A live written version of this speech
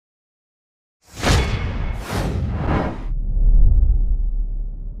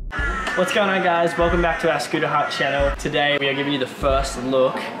What's going on, guys? Welcome back to our Scooter Hut channel. Today we are giving you the first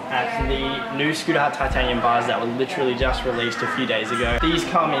look at the new Scooter Hut titanium bars that were literally just released a few days ago. These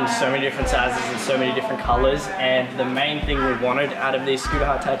come in so many different sizes and so many different colors, and the main thing we wanted out of these Scooter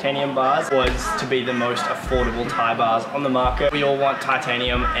Hut titanium bars was to be the most affordable Thai bars on the market. We all want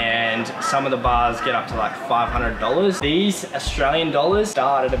titanium, and some of the bars get up to like $500. These Australian dollars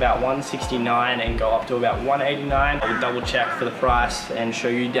start at about $169 and go up to about $189. I will double check for the price and show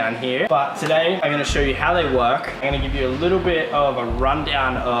you down here. But today I'm going to show you how they work. I'm going to give you a little bit of a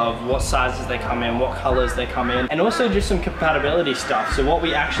rundown of what sizes they come in, what colors they come in, and also just some compatibility stuff. So what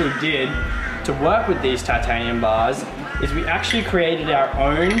we actually did to work with these titanium bars is we actually created our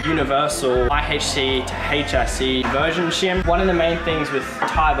own universal IHC to HRC conversion shim. One of the main things with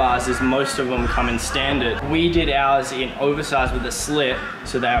Thai bars is most of them come in standard. We did ours in oversized with a slit,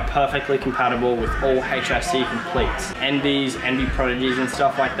 so they are perfectly compatible with all HRC completes. Envies, Envy Prodigies and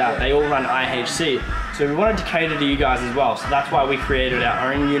stuff like that, they all run IHC. So we wanted to cater to you guys as well. So that's why we created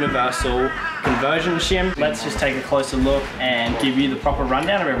our own universal conversion shim. Let's just take a closer look and give you the proper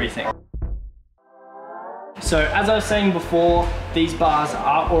rundown of everything. So as I was saying before, these bars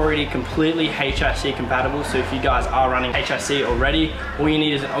are already completely HRC compatible. So if you guys are running HRC already, all you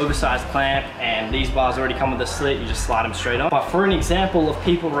need is an oversized clamp, and these bars already come with a slit, you just slide them straight on. But for an example of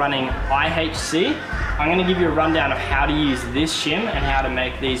people running IHC, I'm gonna give you a rundown of how to use this shim and how to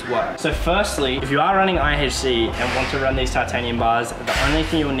make these work. So firstly, if you are running IHC and want to run these titanium bars, the only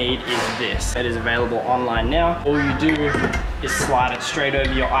thing you'll need is this. It is available online now. All you do is slide it straight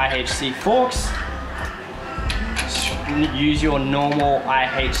over your IHC forks. Use your normal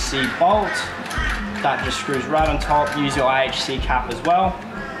IHC bolt. That just screws right on top. Use your IHC cap as well.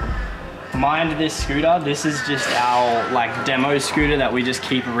 Mind this scooter, this is just our like demo scooter that we just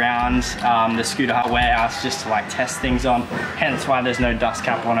keep around the Scooter Hut warehouse just to like test things on. Hence why there's no dust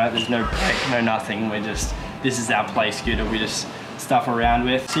cap on it, there's no brake, no nothing. This is our play scooter we just stuff around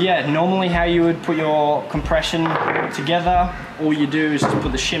with. So yeah, normally how you would put your compression together, all you do is just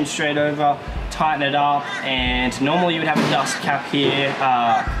put the shim straight over, tighten it up, and normally you would have a dust cap here,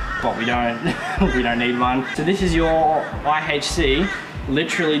 but we don't, we don't need one. So this is your IHC,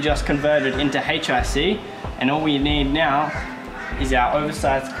 literally just converted into HRC, and all we need now is our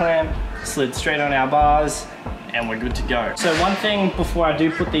oversized clamp, slid straight on our bars, and we're good to go. So one thing before I do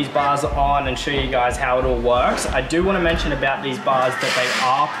put these bars on and show you guys how it all works, I do want to mention about these bars that they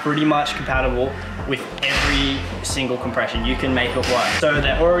are pretty much compatible with every single compression. You can make it work. So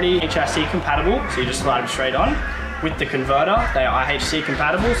they're already HRC compatible, so you just slide them straight on. With the converter, they are IHC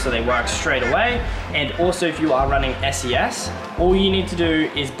compatible, so they work straight away. And also if you are running SES, all you need to do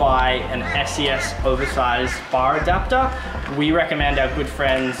is buy an SES oversized bar adapter. We recommend our good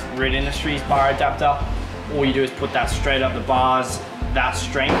friends Rid Industries bar adapter. All you do is put that straight up the bars. That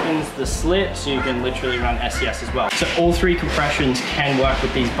strengthens the slit, so you can literally run SES as well. So all three compressions can work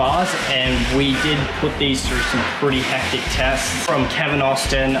with these bars, and we did put these through some pretty hectic tests from Kevin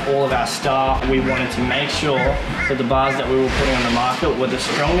Austin, all of our staff. We wanted to make sure that the bars that we were putting on the market were the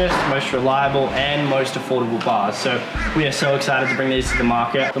strongest, most reliable, and most affordable bars. So we are so excited to bring these to the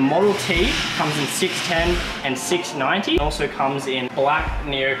market. The Model T comes in 610 and 690. It also comes in black,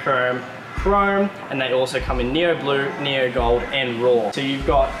 neochrome, chrome, and they also come in neo blue, neo gold, and raw. So you've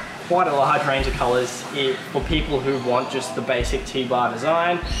got quite a large range of colors for people who want just the basic T-bar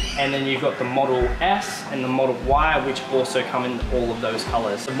design. And then you've got the Model S and the Model Y, which also come in all of those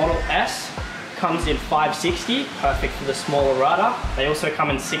colors. The Model S comes in 560, perfect for the smaller rider. They also come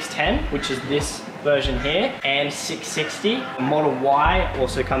in 610, which is this version here, and 660. The Model Y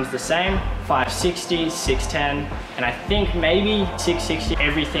also comes the same, 560, 610, and I think maybe 660.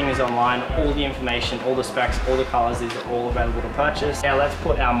 Everything is online, all the information, all the specs, all the colors, these are all available to purchase. Now let's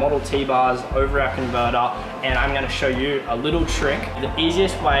put our Model T bars over our converter, and I'm gonna show you a little trick. The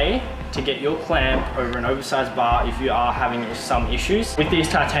easiest way to get your clamp over an oversized bar if you are having some issues. With these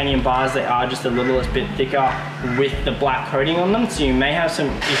titanium bars, they are just a little bit thicker with the black coating on them, so you may have some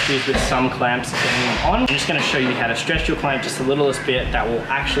issues with some clamps getting them on. I'm just gonna show you how to stretch your clamp just a littlest bit. That will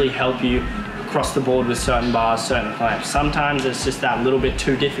actually help you across the board with certain bars, certain clamps. Sometimes it's just that little bit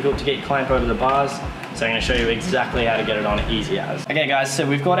too difficult to get your clamp over the bars. So I'm gonna show you exactly how to get it on easy as. Okay guys, so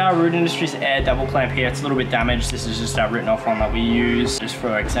we've got our Rid Industries Air double clamp here. It's a little bit damaged. This is just our written off one that we use just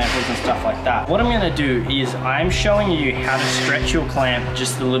for examples and stuff like that. What I'm gonna do is I'm showing you how to stretch your clamp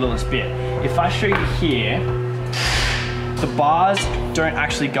just the littlest bit. If I show you here, the bars don't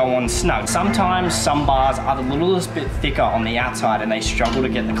actually go on snug. Sometimes some bars are the littlest bit thicker on the outside and they struggle to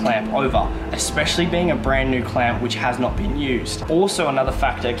get the clamp over, especially being a brand new clamp which has not been used. Also, another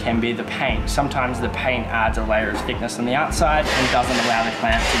factor can be the paint. Sometimes the paint adds a layer of thickness on the outside and doesn't allow the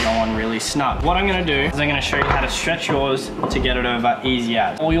clamp to go on really snug. What I'm gonna do is I'm gonna show you how to stretch yours to get it over easy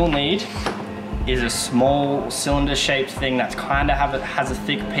as. All you'll need is a small cylinder shaped thing that's kind of has a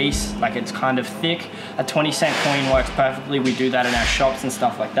thick piece, like it's kind of thick. A 20-cent coin works perfectly. We do that in our shops and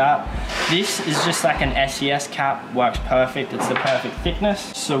stuff like that. This is just like an SES cap, works perfect. It's the perfect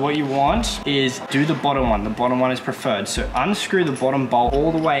thickness. So what you want is do the bottom one. The bottom one is preferred. So unscrew the bottom bolt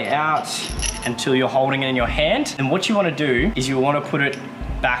all the way out until you're holding it in your hand. And what you want to do is you want to put it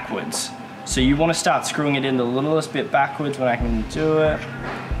backwards. So you want to start screwing it in the littlest bit backwards when I can do it.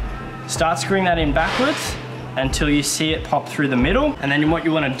 Start screwing that in backwards until you see it pop through the middle. And then what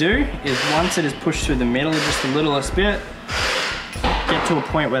you want to do is once it is pushed through the middle just the littlest bit, get to a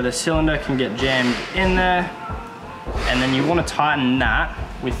point where the cylinder can get jammed in there. And then you want to tighten that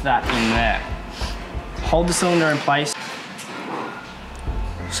with that in there. Hold the cylinder in place.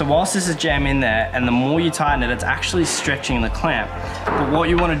 So whilst this is jammed in there, and the more you tighten it, it's actually stretching the clamp. But what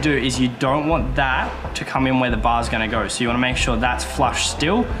you want to do is you don't want that to come in where the bar's going to go. So you want to make sure that's flush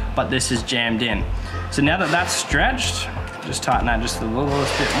still, but this is jammed in. So now that that's stretched, just tighten that just a little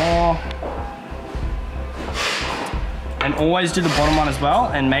bit more. And always do the bottom one as well,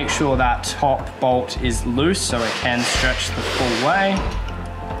 and make sure that top bolt is loose so it can stretch the full way.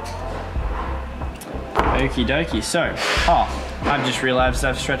 Okie dokie. So, I've just realized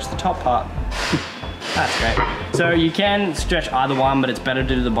I've stretched the top part. That's great. So you can stretch either one, but it's better to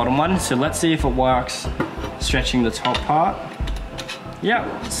do the bottom one. So let's see if it works stretching the top part.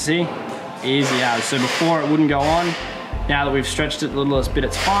 Yep, see, easy as. So before it wouldn't go on. Now that we've stretched it the littlest bit,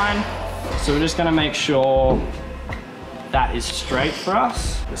 it's fine. So we're just gonna make sure that is straight for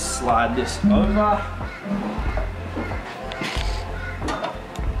us. Just slide this over.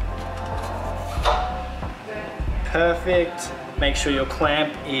 Perfect. Make sure your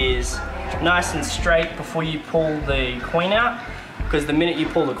clamp is nice and straight before you pull the coin out, because the minute you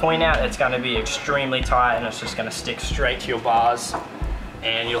pull the coin out, it's going to be extremely tight and it's just going to stick straight to your bars,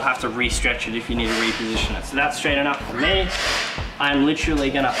 and you'll have to re-stretch it if you need to reposition it. So that's straight enough for me. I'm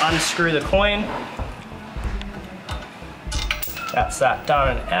literally going to unscrew the coin. That's that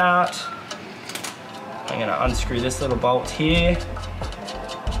done and out. I'm going to unscrew this little bolt here,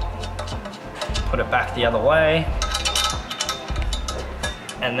 put it back the other way,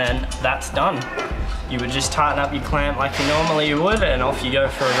 and then that's done. You would just tighten up your clamp like you normally would, and off you go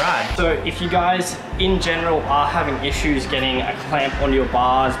for a ride. So if you guys in general are having issues getting a clamp on your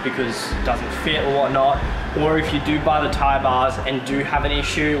bars because it doesn't fit or whatnot, or if you do buy the tie bars and do have an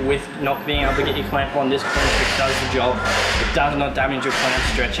issue with not being able to get your clamp on, this clamp fix does the job. It does not damage your clamp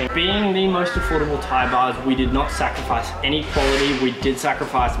stretching. Being the most affordable tie bars, we did not sacrifice any quality. We did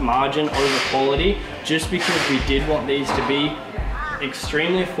sacrifice margin over quality, just because we did want these to be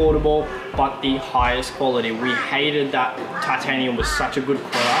extremely affordable, but the highest quality. We hated that titanium was such a good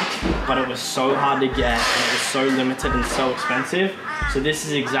product, but it was so hard to get and it was so limited and so expensive. So this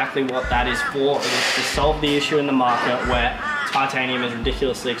is exactly what that is for. It is to solve the issue in the market where titanium is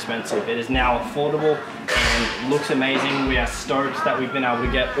ridiculously expensive. It is now affordable and looks amazing. We are stoked that we've been able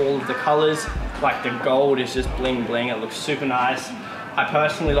to get all of the colors. Like the gold is just bling bling. It looks super nice. I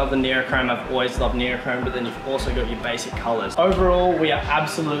personally love the neochrome. I've always loved neochrome, but then you've also got your basic colors. Overall, we are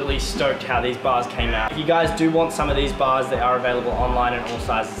absolutely stoked how these bars came out. If you guys do want some of these bars, they are available online in all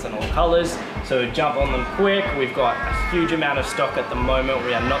sizes and all colors. So jump on them quick. We've got a huge amount of stock at the moment.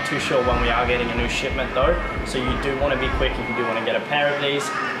 We are not too sure when we are getting a new shipment though. So you do want to be quick if you do want to get a pair of these.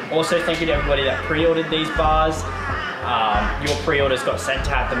 Also, thank you to everybody that pre-ordered these bars. Your pre-orders got sent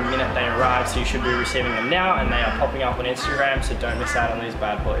out the minute they arrived, so you should be receiving them now, and they are popping up on Instagram, so don't miss out on these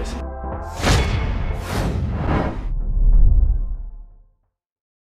bad boys.